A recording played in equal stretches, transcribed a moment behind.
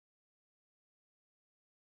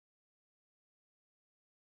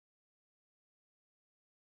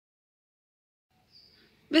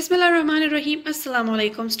Bismillahirrahmanirrahim. Assalamu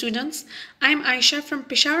alaikum students. I'm Aisha from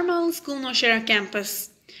Peshawar Model School Nowshera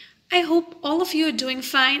campus. I hope all of you are doing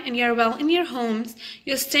fine and you're well in your homes.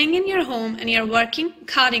 You're staying in your home and you're working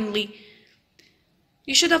accordingly.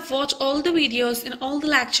 You should have watched all the videos and all the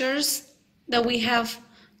lectures that we have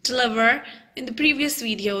delivered in the previous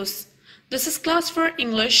videos. This is class for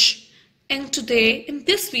English. And today, in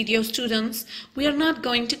this video, students, we are not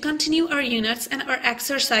going to continue our units and our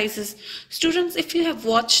exercises. Students, if you have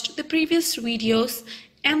watched the previous videos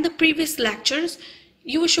and the previous lectures,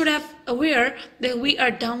 you should have aware that we are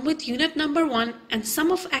done with unit number 1 and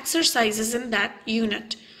some of exercises in that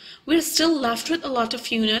unit. We're still left with a lot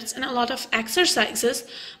of units and a lot of exercises,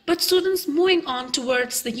 but students, moving on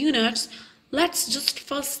towards the units, let's just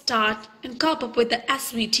first start and cope up with the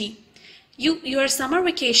SVT. Your summer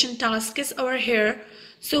vacation task is over here,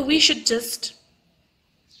 so we should just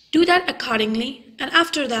do that accordingly, and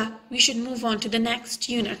after that we should move on to the next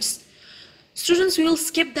units. Students, we will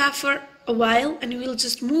skip that for a while and we will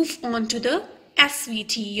just move on to the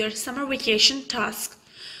SVT, your summer vacation task.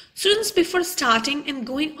 Students, before starting and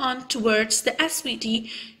going on towards the SVT,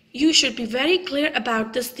 you should be very clear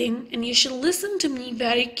about this thing and you should listen to me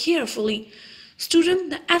very carefully. Student,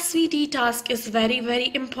 the SVT task is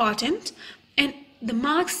very important, and the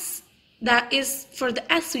marks that is for the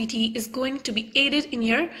SVT is going to be aided in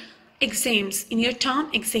your exams, in your term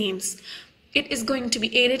exams. It is going to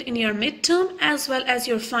be aided in your midterm as well as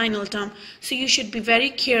your final term. So you should be very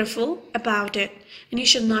careful about it. And you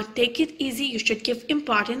should not take it easy. You should give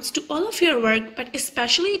importance to all of your work, but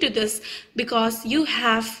especially to this because you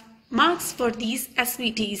have marks for these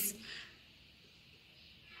SVTs.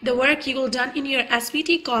 The work you will done in your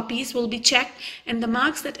SVT copies will be checked, and the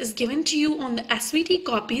marks that is given to you on the SVT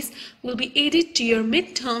copies will be added to your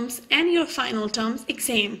midterms and your final terms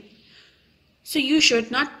exam. So you should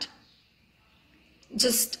not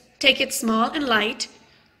just take it small and light.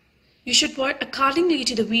 You should work accordingly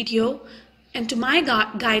to the video and to my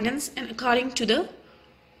guidance and according to the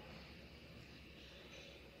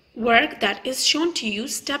work that is shown to you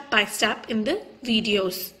step by step in the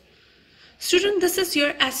videos. Student, this is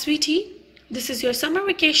your SVT. This is your summer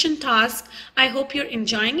vacation task. I hope you're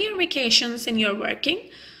enjoying your vacations and you're working.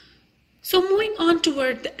 So moving on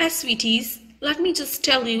toward the SVTs, let me just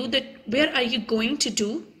tell you that where are you going to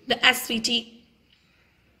do the SVT.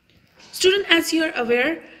 Student, as you're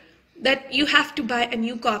aware that you have to buy a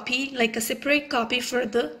new copy, like a separate copy for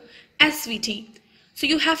the SVT. So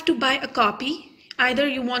you have to buy a copy. Either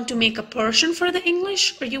you want to make a portion for the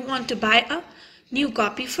English or you want to buy a new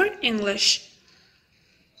copy for English.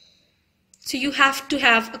 So you have to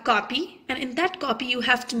have a copy, and in that copy you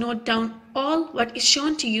have to note down all what is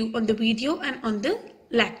shown to you on the video and on the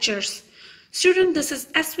lectures. Student, this is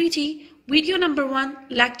SVT video number 1,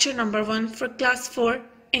 lecture number 1 for class 4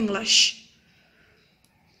 English.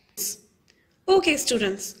 Okay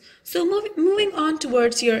students, so moving on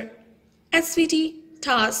towards your SVT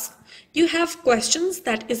task. You have questions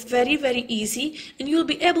that is very easy, and you'll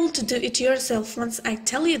be able to do it yourself once I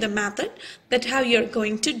tell you the method that how you're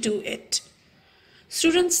going to do it.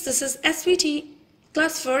 Students, this is SVT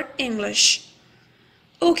class 4 English.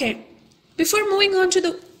 Okay, before moving on to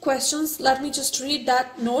the questions, let me just read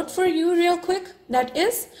that note for you real quick. That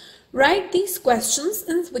is, write these questions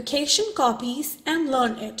in vacation copies and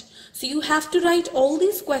learn it. So you have to write all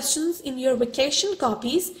these questions in your vacation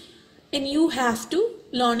copies and you have to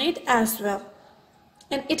learn it as well.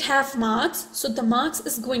 And it have marks, so the marks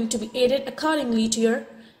is going to be added accordingly to your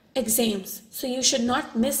exams. So you should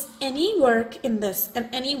not miss any work in this and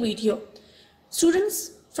any video.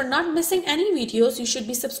 Students, for not missing any videos, you should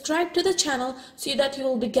be subscribed to the channel so that you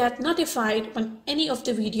will be get notified when any of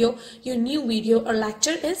the video, your new video or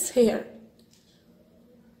lecture is here.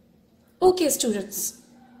 Okay students,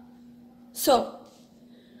 so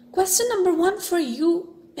question number 1 for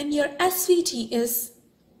you in your SVT is,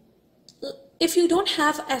 if you don't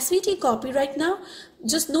have SVT copy right now,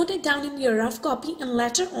 just note it down in your rough copy and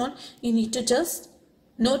later on you need to just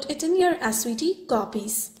note it in your SVT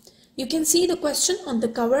copies. You can see the question on the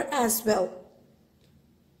cover as well.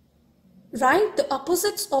 Write the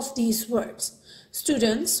opposites of these words.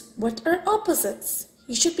 Students, what are opposites?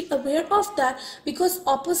 You should be aware of that because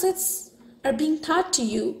opposites are being taught to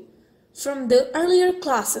you from the earlier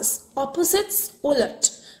classes. Opposites,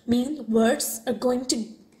 ulat, mean words are going to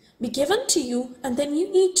be given to you and then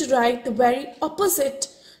you need to write the very opposite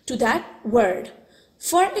to that word.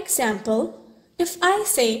 For example, if I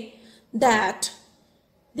say that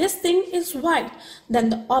this thing is white, then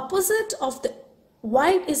the opposite of the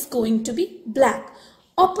white is going to be black.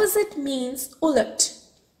 Opposite means ulat.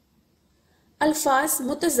 Alfaz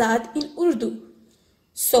mutazad in Urdu.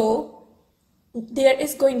 So there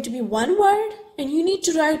is going to be one word and you need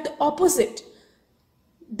to write the opposite.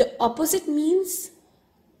 The opposite means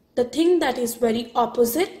the thing that is very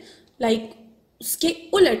opposite, like उसके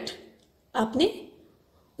उलट आपने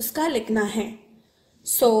उसका लिखना है.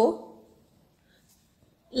 So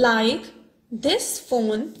like this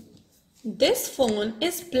phone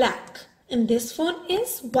is black and this phone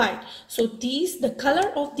is white. So the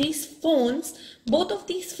color of these phones, both of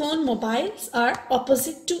these phone mobiles are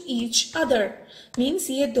opposite to each other. Means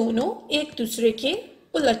ये दोनों एक दूसरे के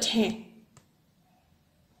उलट हैं.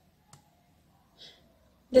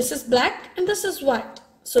 This is black and this is white.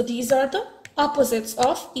 So these are the opposites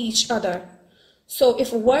of each other. So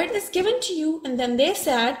if a word is given to you and then they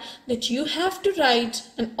said that you have to write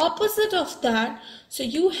an opposite of that, so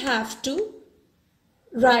you have to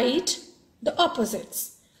write the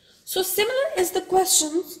opposites. So similar is the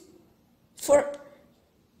questions for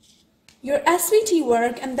your SVT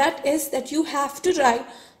work, and that is that you have to write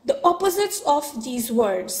the opposites of these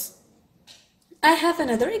words. I have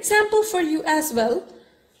another example for you as well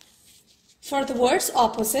for the words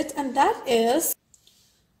opposite, and that is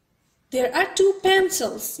there are two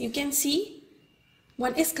pencils. You can see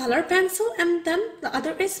one is color pencil and then the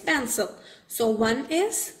other is pencil. So one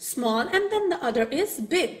is small and then the other is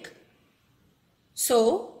big.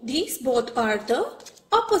 So these both are the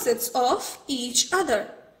opposites of each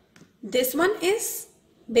other. This one is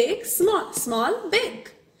big, small, small,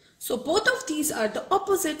 big. So both of these are the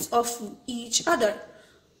opposites of each other.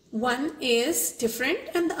 One is different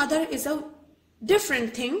and the other is a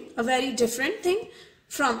different thing, a very different thing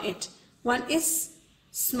from it. One is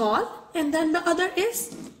small and then the other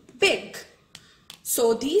is big.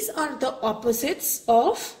 So these are the opposites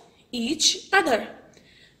of each other.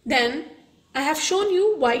 Then I have shown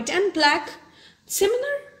you white and black.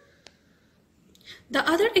 Similar. The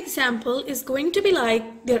other example is going to be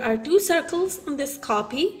like there are two circles on this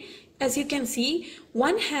copy. As you can see,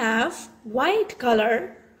 one have white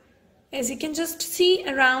color. As you can just see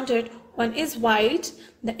around it, one is white.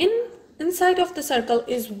 The inside of the circle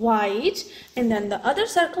is white and then the other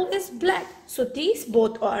circle is black. So these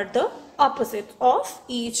both are the opposites of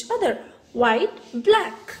each other. White,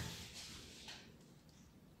 black.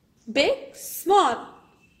 Big, small.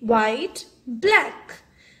 White, black.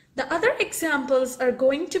 The other examples are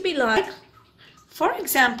going to be like, for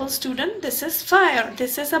example, student, this is fire.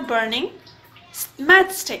 This is a burning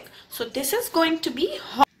matchstick. So this is going to be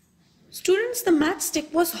hot. Students, the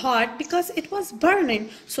matchstick was hot because it was burning.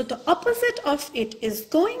 So the opposite of it is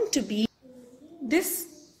going to be this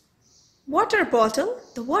water bottle.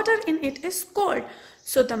 The water in it is cold.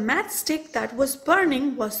 So the matchstick that was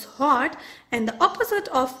burning was hot and the opposite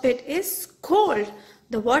of it is cold.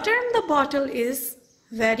 The water in the bottle is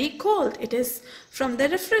very cold. It is from the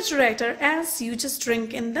refrigerator as you just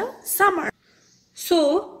drink in the summer.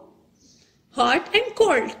 So hot and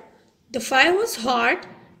cold. The fire was hot.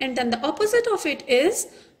 And then the opposite of it is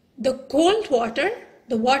the cold water,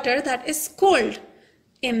 the water that is cold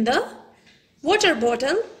in the water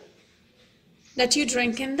bottle that you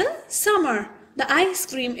drink in the summer. The ice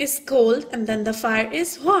cream is cold and then the fire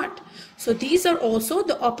is hot. So these are also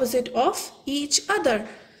the opposite of each other.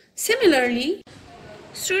 Similarly,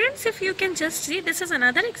 students, if you can just see, this is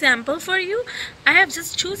another example for you. I have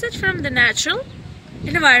just chosen it from the natural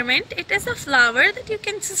environment. It is a flower that you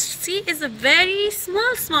can just see is a very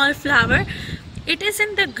small flower. It is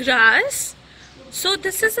in the grass. So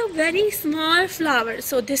this is a very small flower.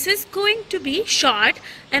 So this is going to be short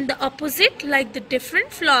and the opposite, like the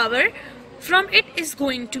different flower from it, is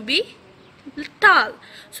going to be tall.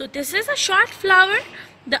 So this is a short flower.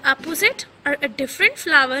 The opposite or a different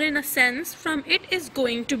flower in a sense from it is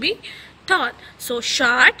going to be tall. So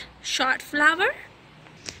short flower.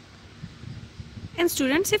 And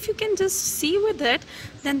students, if you can just see with it,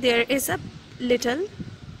 then there is a little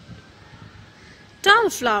tall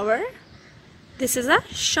flower. This is a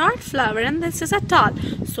short flower and this is a tall.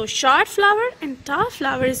 So short flower and tall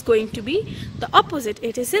flower is going to be the opposite.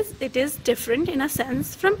 It is different in a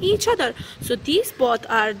sense from each other. So these both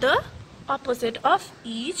are the opposite of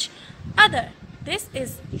each other. This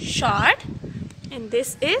is short and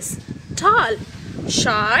this is tall.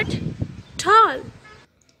 Short, tall.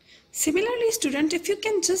 Similarly, student, if you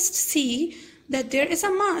can just see that there is a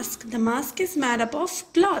mask. The mask is made up of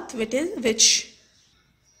cloth which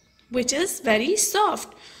is very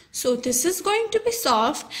soft. So this is going to be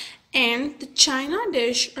soft, and the china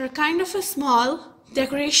dish or kind of a small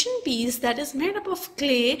decoration piece that is made up of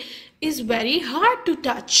clay is very hard to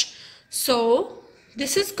touch. So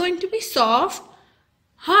this is going to be soft,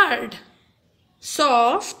 hard.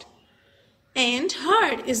 Soft and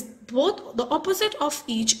hard is both the opposite of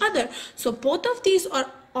each other. So both of these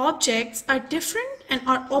objects are different and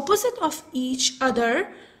are opposite of each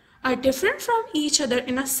other, are different from each other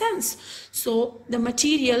in a sense. So the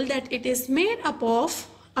material that it is made up of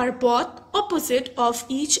are both opposite of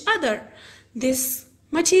each other. This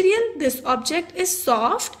material, this object is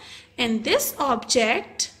soft, and this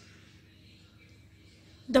object,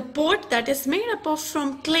 the pot that is made up of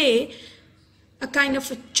from clay, a kind of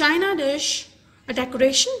a china dish, a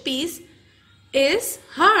decoration piece, is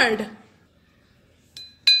hard.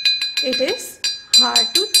 It is hard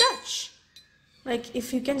to touch. Like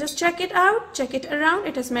if you can just check it out, check it around,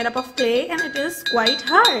 it is made up of clay and it is quite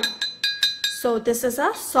hard. So this is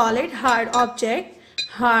a solid hard object,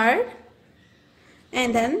 hard,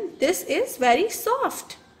 and then this is very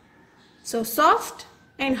soft. So soft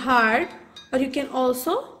and hard, or you can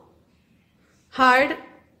also hard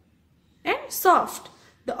and soft,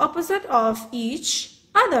 the opposite of each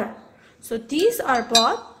other. So these are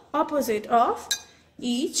both opposite of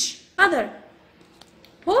each other.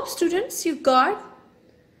 Hope students you got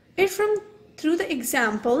it through the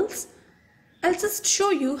examples. I'll just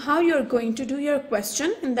show you how you're going to do your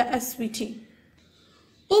question in the SVT.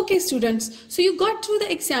 Okay students, so you got through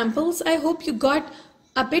the examples. I hope you got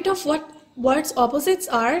a bit of what words opposites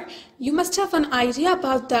are. You must have an idea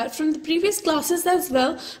about that from the previous classes as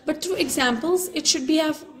well, but through examples it should be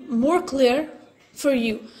more clear for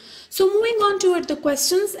you. So moving on toward the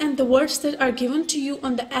questions and the words that are given to you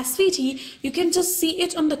on the SVT, you can just see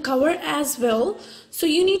it on the cover as well. So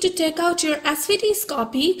you need to take out your SVT's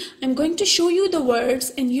copy. I'm going to show you the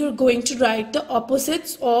words and you're going to write the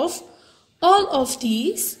opposites of all of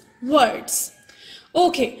these words.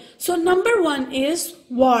 Okay, so number 1 is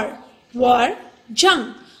war. War,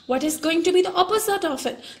 jung. What is going to be the opposite of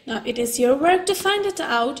it? Now it is your work to find it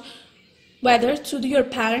out, whether through your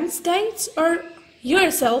parents' guides or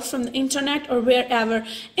yourself from the internet or wherever.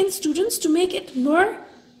 And students, to make it more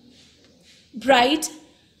bright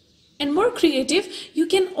and more creative, you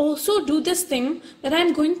can also do this thing that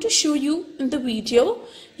I'm going to show you in the video.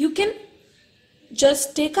 You can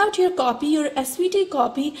just take out your copy, your SVT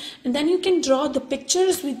copy, and then you can draw the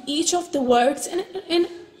pictures with each of the words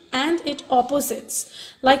and its opposites.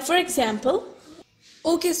 Like for example,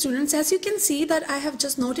 okay students, as you can see that I have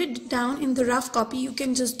just noted down in the rough copy, you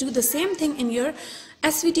can just do the same thing in your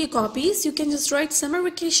SVT copies. You can just write summer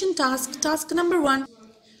vacation task number 1,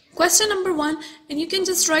 question number 1, and you can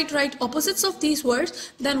just write opposites of these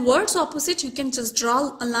words. Then words opposite, you can just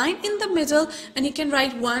draw a line in the middle and you can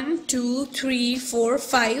write 1, 2, 3, 4,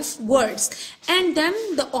 5 words, and then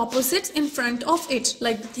the opposites in front of it,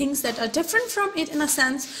 like the things that are different from it in a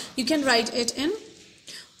sense, you can write it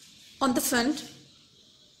on the front,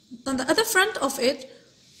 on the other front of it.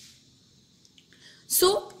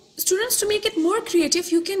 So students, to make it more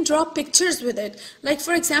creative, you can draw pictures with it. Like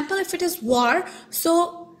for example, if it is war,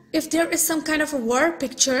 so if there is some kind of a war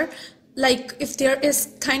picture, like if there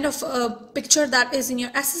is kind of a picture that is in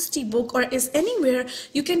your SST book or is anywhere,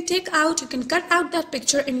 you can cut out that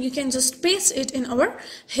picture and you can just paste it in our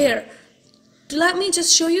here. Let me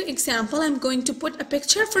just show you example. I'm going to put a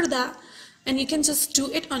picture for that and you can just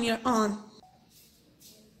do it on your own.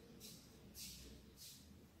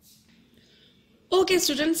 Okay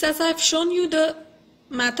students, as I've shown you the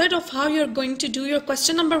method of how you're going to do your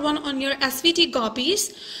question number 1 on your SVT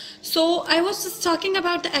copies. So I was just talking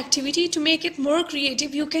about the activity. To make it more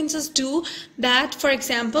creative, you can just do that. For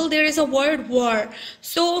example, there is a word war.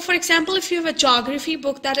 So for example, if you have a geography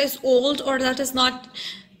book that is old or that is not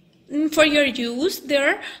for your use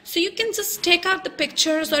there, so you can just take out the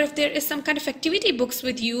pictures, or if there is some kind of activity books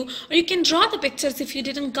with you, or you can draw the pictures if you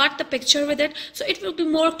didn't got the picture with it, so it will be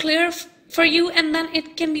more clear for you, and then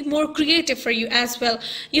it can be more creative for you as well.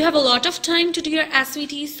 You have a lot of time to do your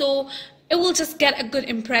SVT, so it will just get a good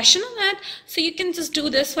impression on that. So you can just do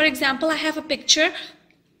this. For example, I have a picture.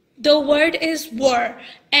 The word is war,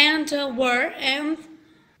 and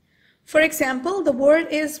for example, the word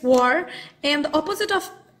is war and the opposite of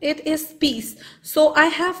it is peace. So I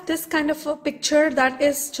have this kind of a picture that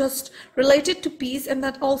is just related to peace, and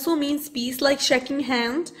that also means peace, like shaking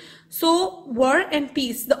hand. So war and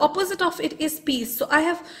peace, the opposite of it is peace. So I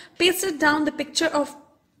have pasted down the picture of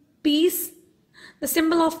peace, the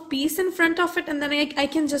symbol of peace in front of it, and then I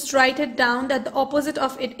can just write it down that the opposite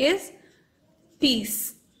of it is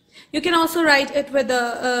peace. You can also write it with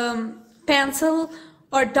a pencil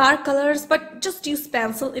or dark colors, but just use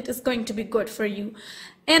pencil, it is going to be good for you.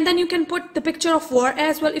 And then you can put the picture of war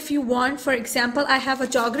as well if you want. For example, I have a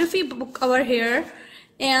geography book over here,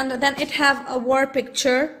 and then it have a war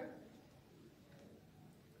picture.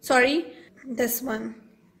 Sorry, this one.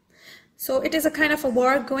 So it is a kind of a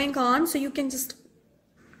war going on, so you can just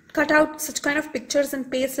cut out such kind of pictures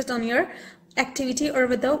and paste it on your activity, or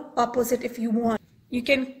with the opposite if you want. You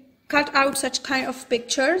can cut out such kind of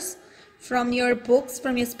pictures from your books,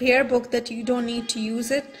 from your spare book that you don't need to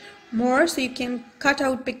use it more. So you can cut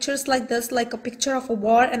out pictures like this, like a picture of a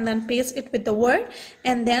war, and then paste it with the word,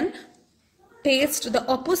 and then paste the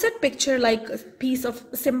opposite picture like a piece of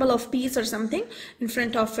symbol of peace or something in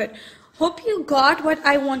front of it. Hope you got what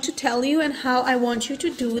I want to tell you and how I want you to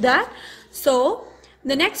do that. So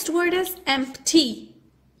the next word is empty.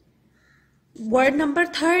 Word number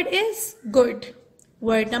 3 is good.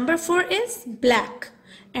 Word number 4 is black.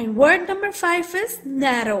 And word number 5 is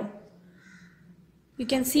narrow. You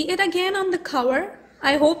can see it again on the cover.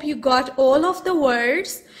 I hope you got all of the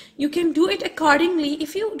words. You can do it accordingly.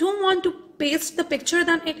 If you don't want to paste the picture,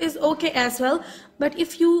 then it is okay as well. But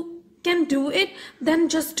if you can do it, then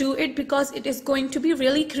just do it, because it is going to be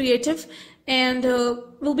really creative and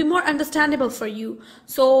will be more understandable for you.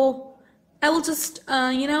 So I will just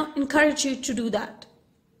encourage you to do that.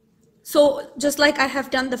 So just like I have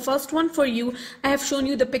done the first one for you, I have shown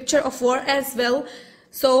you the picture of war as well.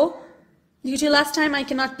 So due to last time I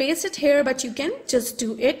cannot paste it here, but you can just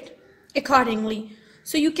do it accordingly.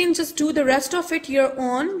 So you can just do the rest of it your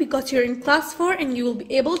own, because you're in class 4 and you will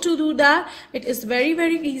be able to do that. It is very,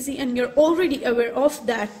 very easy and you're already aware of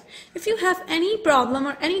that. If you have any problem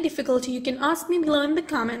or any difficulty, you can ask me below in the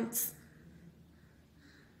comments.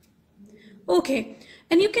 Okay,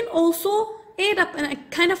 and you can also add up a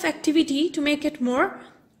kind of activity to make it more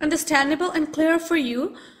understandable and clear for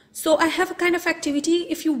you. So I have a kind of activity.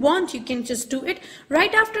 If you want, you can just do it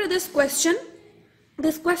right after this question.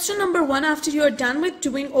 This question number 1, after you are done with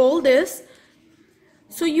doing all this,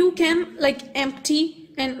 so you can like empty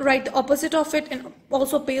and write the opposite of it, and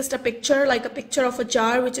also paste a picture, like a picture of a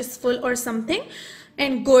jar which is full or something,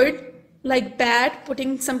 and good like bad,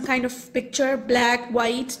 putting some kind of picture, black,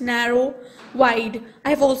 white, narrow, wide. I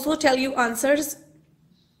have also tell you answers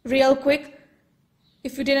real quick.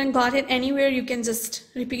 If you didn't got it anywhere, you can just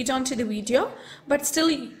repeat onto the video, but still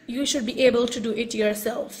you should be able to do it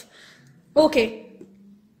yourself. Okay.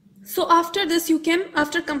 So after this, you can,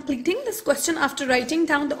 after completing this question, after writing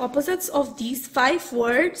down the opposites of these 5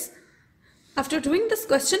 words, after doing this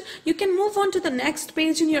question, you can move on to the next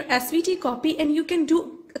page in your SVT copy, and you can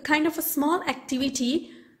do a kind of a small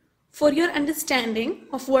activity for your understanding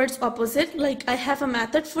of words opposite. Like I have a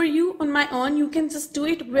method for you on my own. You can just do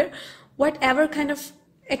it where whatever kind of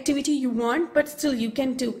activity you want, but still you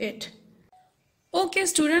can do it. Okay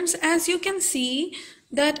students, as you can see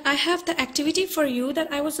that I have the activity for you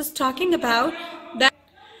that I was just talking about, that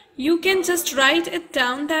you can just write it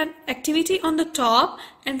down, that activity on the top,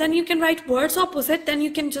 and then you can write words opposite. Then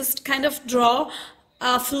you can just kind of draw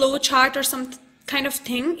a flow chart or some kind of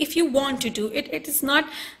thing if you want to do it. It is not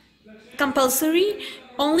compulsory.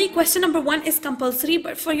 Only question number 1 is compulsory,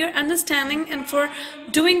 but for your understanding and for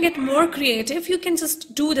doing it more creative, you can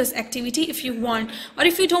just do this activity if you want, or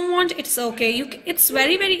if you don't want, it's okay. It's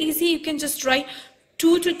very, very easy. You can just write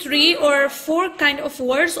 2 to 3 or 4 kind of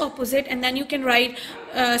words opposite, and then you can write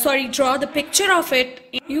draw the picture of it.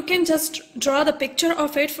 You can just draw the picture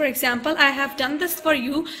of it. For example, I have done this for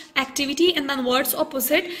you, activity and then words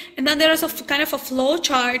opposite, and then there is a kind of a flow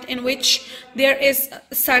chart in which there is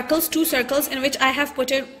circles, 2 circles, in which I have put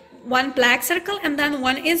it one black circle and then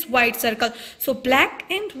one is white circle. So black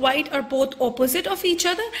and white are both opposite of each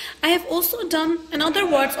other. I have also done another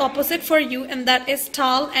words opposite for you, and that is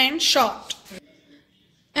tall and short.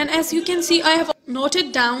 And as you can see, I have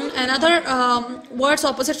noted down another words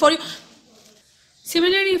opposite for you.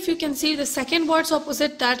 Similarly, if you can see the second words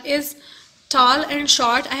opposite, that is tall and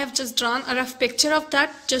short, I have just drawn a rough picture of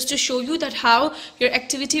that just to show you that how your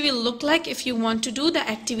activity will look like if you want to do the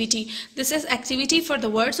activity. This is activity for the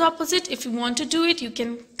words opposite. If you want to do it, you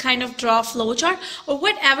can kind of draw a flow chart or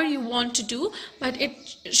whatever you want to do, but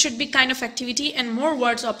it should be kind of activity and more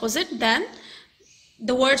words opposite than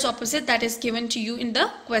the words opposite that is given to you in the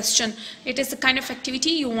question. It is the kind of activity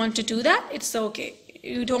you want to do that, it's okay.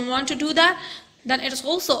 You don't want to do that, then it is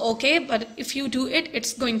also okay, but if you do it,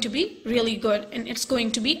 it's going to be really good and it's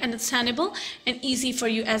going to be understandable and easy for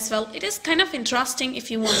you as well. It is kind of interesting if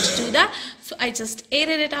you want to do that, so I just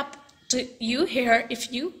added it up to you here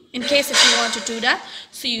in case if you want to do that,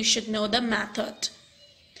 so you should know the method.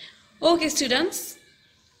 Okay students.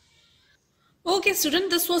 Okay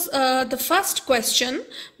student, this was the first question.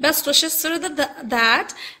 Best wishes for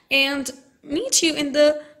that, and meet you in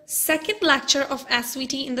the second lecture of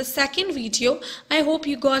SVT in the second video. I hope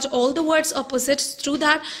you got all the words opposites through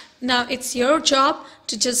that. Now it's your job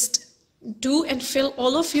to just do and fill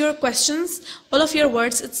all of your questions, all of your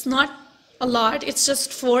words. It's not a lot. It's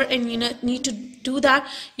just 4 and you need to do that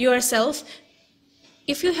yourself.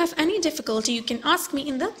 If you have any difficulty, you can ask me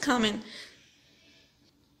in the comment.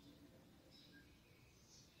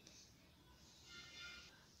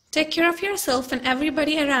 Take care of yourself and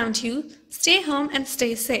everybody around you. Stay home and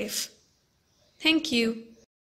stay safe. Thank you.